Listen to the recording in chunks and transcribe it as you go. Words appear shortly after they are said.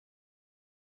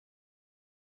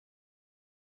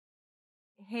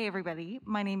Hey everybody,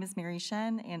 my name is Mary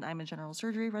Shen and I'm a general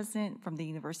surgery resident from the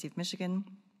University of Michigan.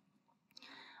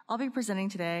 I'll be presenting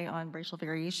today on racial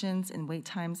variations in wait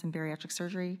times in bariatric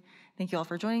surgery. Thank you all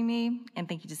for joining me, and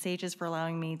thank you to SAGES for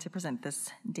allowing me to present this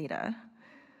data.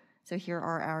 So here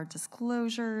are our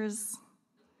disclosures.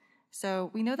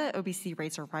 So we know that obesity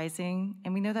rates are rising,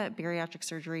 and we know that bariatric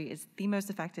surgery is the most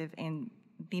effective and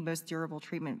the most durable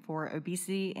treatment for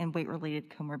obesity and weight-related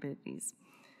comorbidities.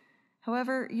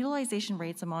 However, utilization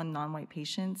rates among non-white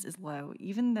patients is low,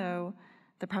 even though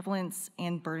the prevalence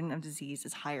and burden of disease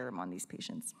is higher among these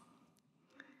patients.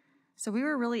 So we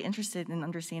were really interested in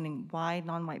understanding why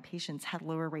non-white patients had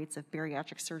lower rates of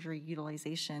bariatric surgery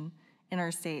utilization in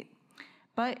our state.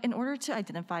 But in order to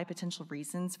identify potential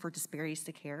reasons for disparities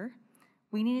to care,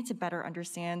 we needed to better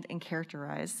understand and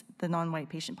characterize the non-white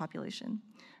patient population.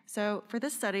 So for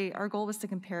this study, our goal was to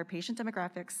compare patient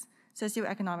demographics,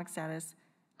 socioeconomic status,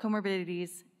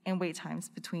 comorbidities, and wait times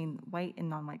between white and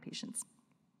non-white patients.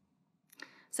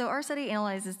 So our study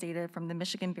analyzes data from the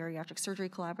Michigan Bariatric Surgery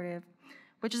Collaborative,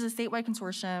 which is a statewide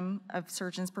consortium of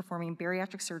surgeons performing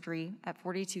bariatric surgery at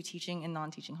 42 teaching and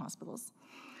non-teaching hospitals.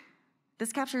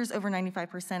 This captures over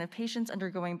 95% of patients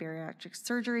undergoing bariatric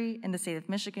surgery in the state of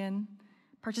Michigan.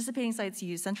 Participating sites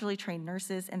use centrally trained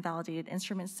nurses and validated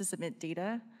instruments to submit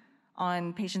data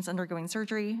on patients undergoing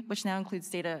surgery, which now includes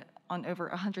data on over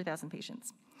 100,000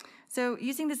 patients. So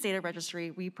using this data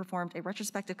registry, we performed a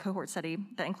retrospective cohort study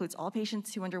that includes all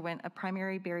patients who underwent a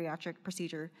primary bariatric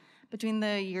procedure between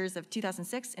the years of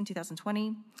 2006 and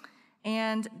 2020,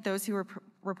 and those who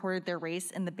reported their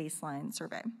race in the baseline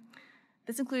survey.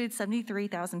 This included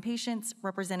 73,000 patients,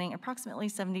 representing approximately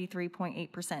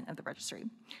 73.8% of the registry.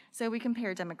 So we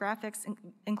compared demographics,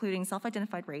 including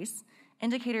self-identified race,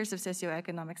 indicators of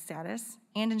socioeconomic status,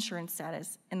 and insurance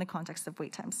status in the context of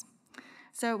wait times.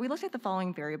 So we looked at the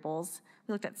following variables.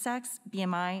 We looked at sex,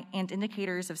 BMI, and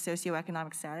indicators of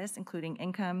socioeconomic status, including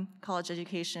income, college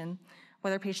education,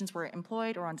 whether patients were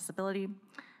employed or on disability,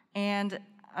 and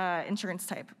insurance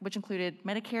type, which included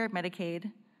Medicare,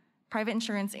 Medicaid, private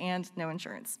insurance, and no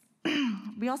insurance.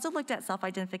 We also looked at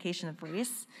self-identification of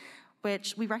race,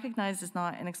 which we recognize is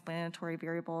not an explanatory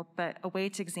variable, but a way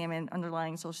to examine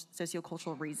underlying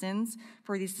sociocultural reasons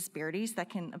for these disparities that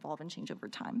can evolve and change over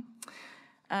time.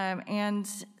 And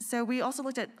so we also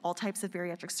looked at all types of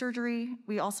bariatric surgery.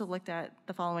 We also looked at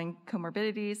the following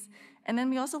comorbidities. And then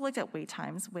we also looked at wait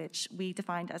times, which we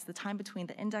defined as the time between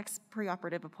the index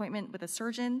preoperative appointment with a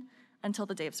surgeon until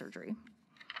the day of surgery.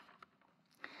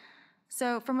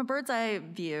 So from a bird's eye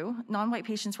view, non-white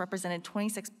patients represented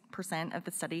 26% of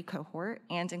the study cohort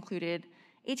and included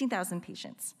 18,000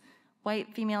 patients.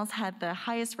 White females had the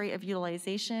highest rate of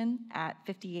utilization at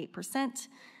 58%,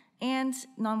 and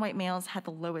non-white males had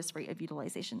the lowest rate of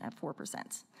utilization at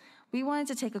 4%. We wanted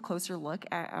to take a closer look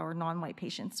at our non-white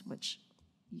patients, which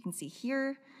you can see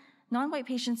here. Non-white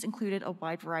patients included a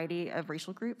wide variety of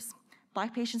racial groups.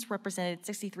 Black patients represented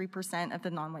 63% of the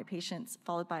non-white patients,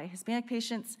 followed by Hispanic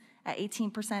patients at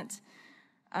 18%.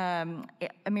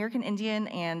 American Indian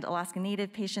and Alaska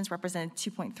Native patients represented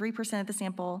 2.3% of the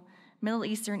sample. Middle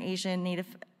Eastern, Asian,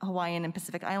 Native Hawaiian, and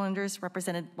Pacific Islanders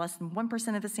represented less than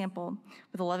 1% of the sample,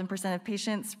 with 11% of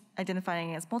patients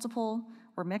identifying as multiple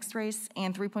or mixed race,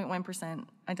 and 3.1%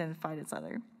 identified as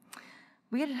other.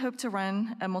 We had hoped to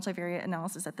run a multivariate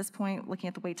analysis at this point, looking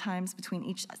at the wait times between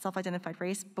each self-identified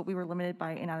race, but we were limited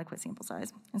by inadequate sample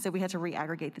size. And so we had to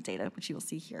re-aggregate the data, which you will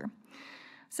see here.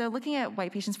 So looking at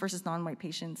white patients versus non-white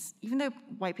patients, even though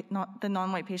the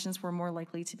non-white patients were more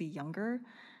likely to be younger,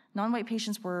 non-white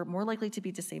patients were more likely to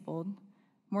be disabled,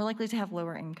 more likely to have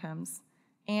lower incomes,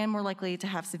 and more likely to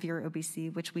have severe obesity,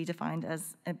 which we defined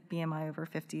as a BMI over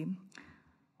 50.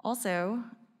 Also,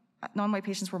 non-white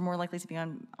patients were more likely to be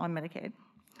on Medicaid.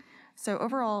 So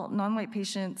overall, non-white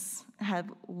patients had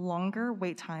longer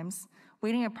wait times,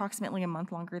 waiting approximately a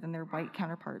month longer than their white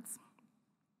counterparts.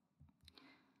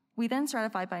 We then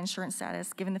stratified by insurance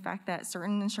status, given the fact that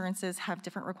certain insurances have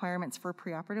different requirements for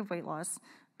preoperative weight loss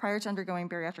prior to undergoing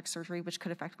bariatric surgery, which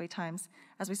could affect wait times,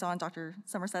 as we saw in Dr.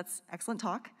 Somerset's excellent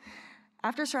talk.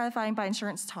 After stratifying by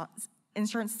insurance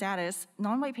status,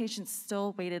 non-white patients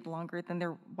still waited longer than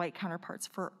their white counterparts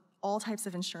for all types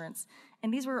of insurance,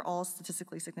 and these were all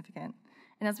statistically significant.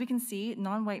 And as we can see,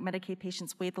 non-white Medicaid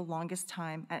patients wait the longest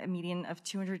time at a median of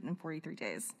 243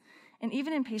 days. And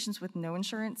even in patients with no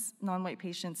insurance, non-white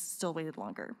patients still waited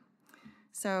longer.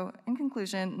 So in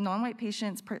conclusion, non-white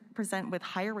patients present with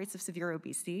higher rates of severe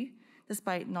obesity,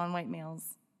 despite non-white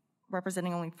males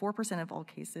representing only 4% of all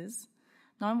cases.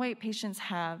 Non-white patients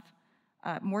have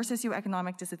more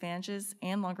socioeconomic disadvantages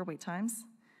and longer wait times.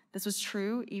 This was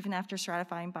true even after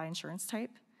stratifying by insurance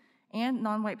type. And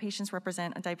non-white patients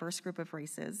represent a diverse group of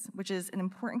races, which is an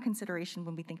important consideration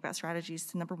when we think about strategies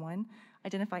to, number one,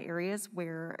 identify areas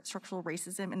where structural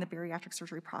racism in the bariatric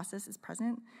surgery process is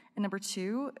present, and number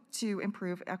two, to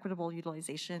improve equitable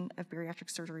utilization of bariatric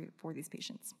surgery for these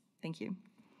patients. Thank you.